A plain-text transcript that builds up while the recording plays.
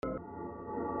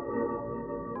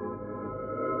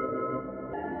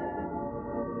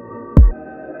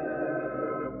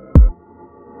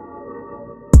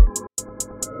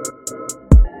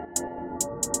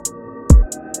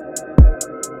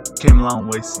Came a long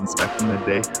way since back in the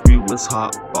day. We was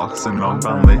hotboxing on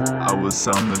Brownlee. I was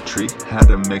selling the tree, had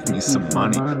to make me some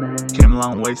money. Came a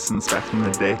long way since back in the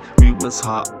day. We was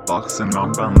hotboxing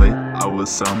on Brownlee. I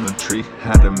was selling the tree,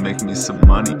 had to make me some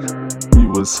money. We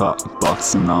was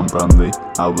hotboxing on Brownlee.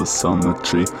 I was selling the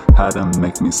tree, had to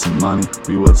make me some money.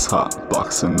 We was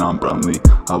hotboxing on Brownlee.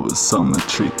 I was selling the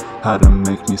tree, had to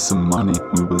make me some money.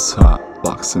 We was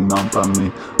hotboxing on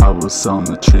Brownlee. I was selling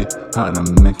the tree, had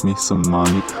to make me some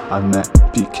money. I met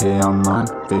PK online,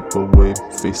 Vaporwave,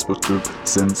 Facebook group.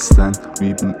 Since then,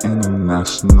 we've been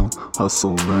international,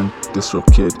 hustling. Distro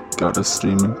kid, got us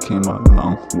streaming, came a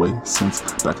long way since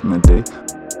back in the day.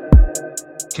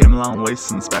 Came a long way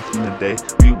since back in the day.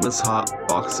 We was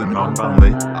hotboxing on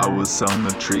Brownlee. I was selling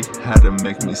the tree, had to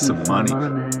make me some money.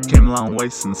 Came a long way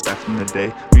since back in the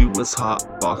day. We was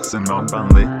hotboxing on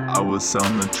Brownlee. I was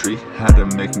selling the tree, had to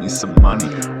make me some money.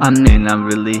 I mean, I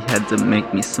really had to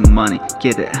make me some money.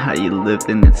 Get it how you live,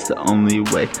 and it's the only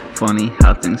way. Funny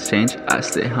how things change, I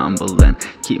stay humble and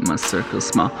keep my circle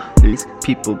small. These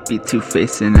people be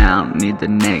two-faced and I don't need the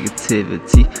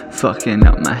negativity fucking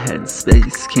up my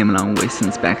headspace. Came a long way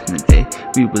since back in the day.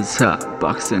 We was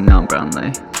hotboxing on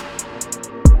Brownlee.